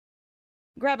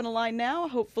Grabbing a line now.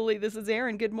 Hopefully this is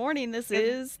Erin. Good morning. This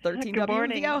is 13 Good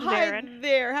morning, WVO. this is Hi Erin.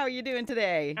 there. How are you doing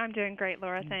today? I'm doing great,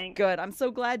 Laura. Thanks. Good. I'm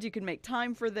so glad you can make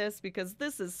time for this because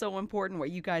this is so important what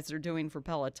you guys are doing for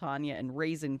Pelotonia and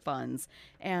raising funds.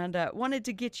 And wanted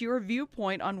to get your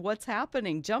viewpoint on what's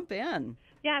happening. Jump in.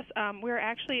 Yes, we're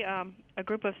actually a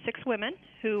group of 6 women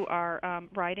who are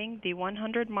riding the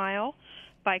 100-mile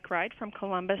bike ride from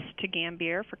Columbus to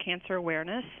Gambier for cancer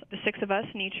awareness. The 6 of us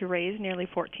need to raise nearly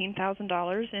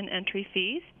 $14,000 in entry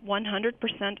fees.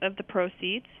 100% of the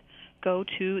proceeds go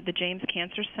to the James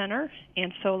Cancer Center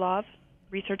and Solov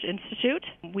Research Institute.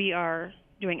 We are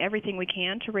doing everything we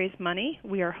can to raise money.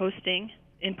 We are hosting,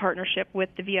 in partnership with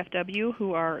the VFW,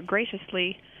 who are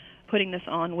graciously putting this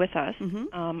on with us,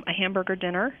 a hamburger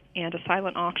dinner and a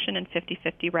silent auction and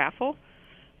 50-50 raffle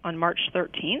on March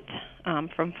 13th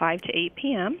from 5 to 8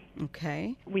 p.m.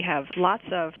 Okay. We have lots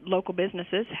of local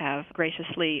businesses have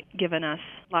graciously given us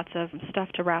lots of stuff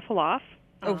to raffle off.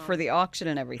 Oh, for the auction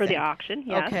and everything. For the auction,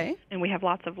 yes. Okay. And we have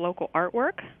lots of local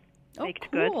artwork,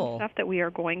 baked goods and stuff that we are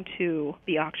going to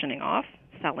be auctioning off,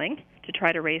 selling, to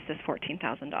try to raise this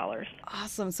 $14,000.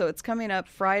 Awesome. So it's coming up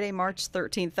Friday, March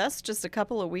 13th. That's just a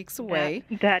couple of weeks away.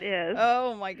 That is.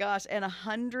 Oh, my gosh. And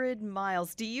 100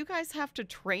 miles. Do you guys have to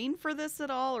train for this at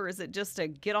all, or is it just a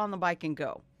get on the bike and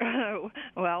go?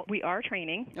 Well, we are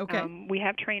training. Okay. We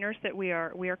have trainers that we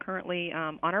are currently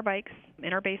on our bikes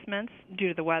in our basements due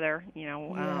to the weather.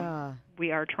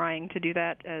 We are trying to do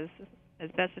that as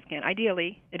best as can.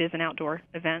 Ideally, it is an outdoor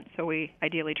event, so we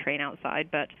ideally train outside,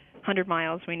 but 100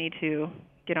 miles, we need to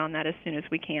get on that as soon as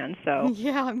we can. So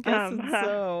yeah, I'm guessing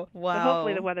so. Wow. So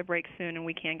hopefully the weather breaks soon and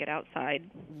we can get outside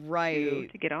to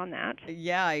get on that.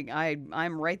 Yeah,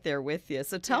 I'm right there with you.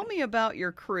 So tell me about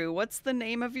your crew. What's the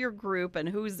name of your group and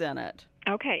who's in it?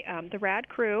 Okay, the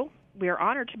RadCrew. We are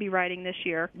honored to be riding this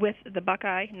year with the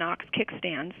Buckeye Knox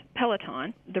Kickstands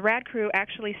Peloton. The RadCrew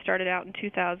actually started out in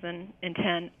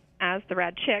 2010 as the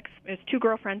Rad Chicks. It's 2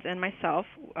 girlfriends and myself.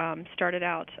 Started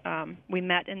out, we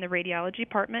met in the radiology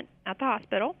department at the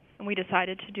hospital, and we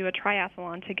decided to do a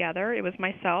triathlon together. It was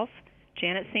myself,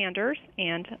 Janet Sanders,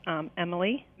 and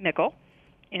Emily Mickle,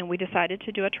 and we decided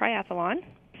to do a triathlon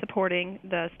supporting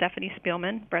the Stephanie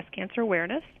Spielman Breast Cancer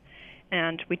Awareness.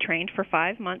 And we trained for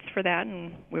 5 months for that,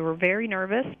 and we were very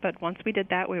nervous, but once we did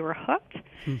that, we were hooked.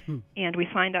 And we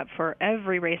signed up for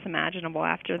every race imaginable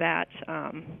after that,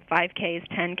 5Ks,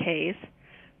 10Ks,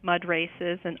 mud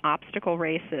races and obstacle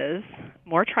races,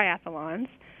 more triathlons,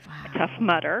 a Tough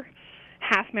Mudder,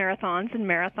 half marathons and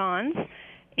marathons.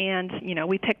 And,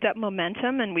 we picked up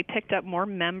momentum, and we picked up more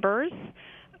members,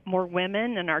 more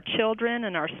women and our children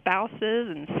and our spouses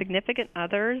and significant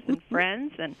others and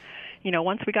friends. And,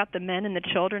 once we got the men and the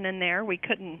children in there, we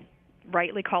couldn't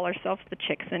rightly call ourselves the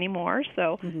Chicks anymore.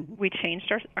 So we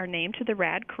changed our name to the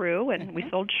RadCrew, and we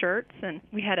sold shirts, and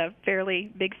we had a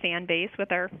fairly big fan base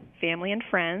with our family and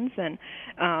friends. And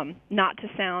not to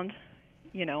sound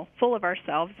full of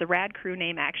ourselves, the RadCrew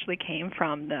name actually came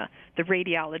from the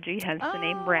radiology, hence the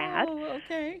name Rad. Oh,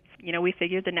 okay. We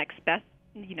figured the next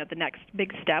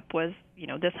big step was,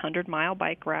 this 100-mile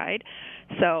bike ride.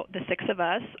 So the 6 of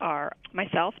us are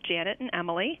myself, Janet and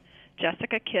Emily,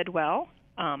 Jessica Kidwell,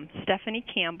 Stephanie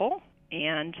Campbell,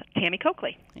 and Tammy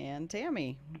Coakley. And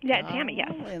Tammy. Yeah, Tammy,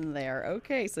 yes. In there.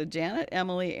 Okay, so Janet,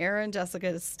 Emily, Erin,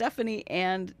 Jessica, Stephanie,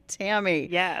 and Tammy.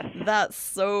 Yes. That's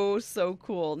so, so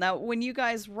cool. Now, when you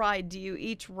guys ride, do you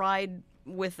each ride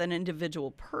with an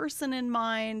individual person in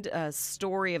mind, a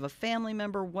story of a family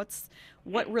member? What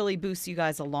really boosts you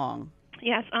guys along?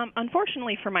 Yes,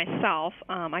 unfortunately for myself,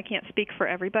 I can't speak for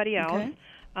everybody else.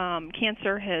 Okay.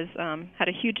 Cancer has had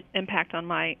a huge impact on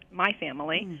my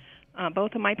family.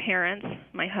 Both of my parents,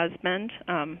 my husband,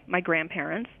 my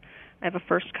grandparents. I have a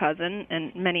first cousin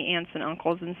and many aunts and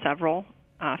uncles and several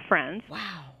friends.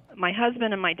 Wow. My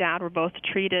husband and my dad were both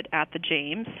treated at the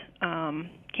James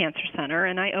Cancer Center,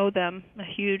 and I owe them a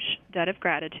huge debt of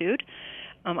gratitude.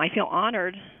 I feel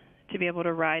honored to be able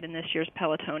to ride in this year's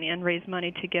Pelotonia and raise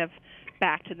money to give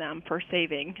back to them for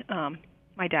saving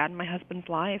my dad and my husband's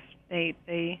life. They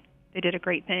did a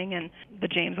great thing, and the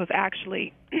James was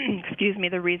actually,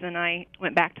 the reason I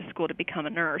went back to school to become a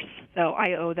nurse. So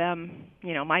I owe them,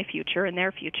 my future and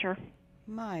their future.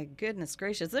 My goodness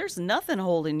gracious, there's nothing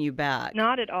holding you back.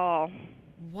 Not at all.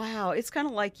 Wow, it's kind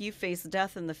of like you faced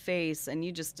death in the face and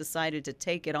you just decided to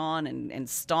take it on and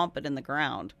stomp it in the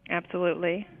ground.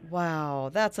 Absolutely.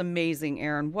 Wow, that's amazing,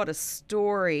 Erin. What a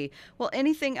story. Well,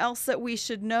 anything else that we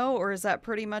should know, or is that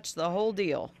pretty much the whole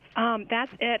deal?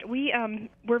 That's it.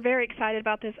 We're very excited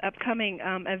about this upcoming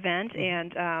event,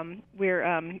 and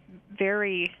we're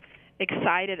very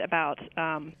excited about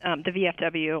the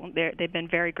VFW. They've been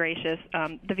very gracious.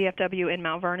 The VFW in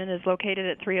Mount Vernon is located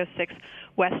at 306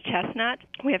 West Chestnut.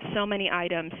 We have so many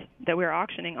items that we're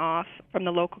auctioning off from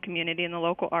the local community and the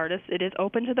local artists. It is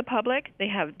open to the public. They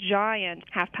have giant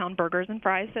half-pound burgers and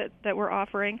fries that we're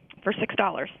offering for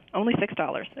 $6, only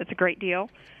 $6. It's a great deal.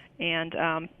 And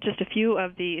just a few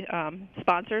of the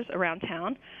sponsors around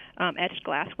town: Etched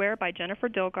Glassware by Jennifer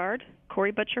Dilgard,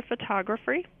 Corey Butcher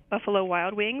Photography, Buffalo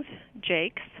Wild Wings,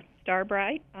 Jake's,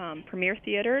 Starbright, Premier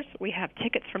Theaters. We have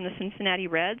tickets from the Cincinnati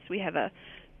Reds. We have a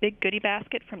big goodie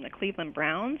basket from the Cleveland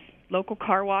Browns, local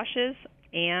car washes,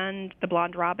 and the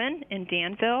Blonde Robin in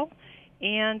Danville,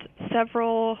 and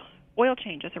several oil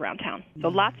changes around town. So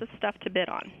lots of stuff to bid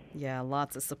on. Yeah,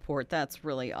 lots of support. That's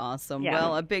really awesome. Yeah.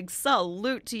 Well, a big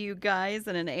salute to you guys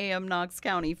and an AM Knox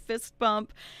County fist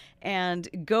bump.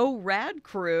 And go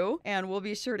RadCrew. And we'll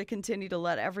be sure to continue to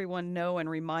let everyone know and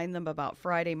remind them about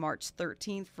Friday, March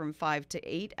 13th from 5 to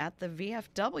 8 at the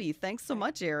VFW. Thanks so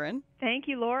much, Erin. Thank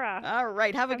you, Laura. All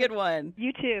right. Have a good one.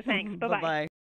 You too. Thanks. Bye-bye. Bye-bye.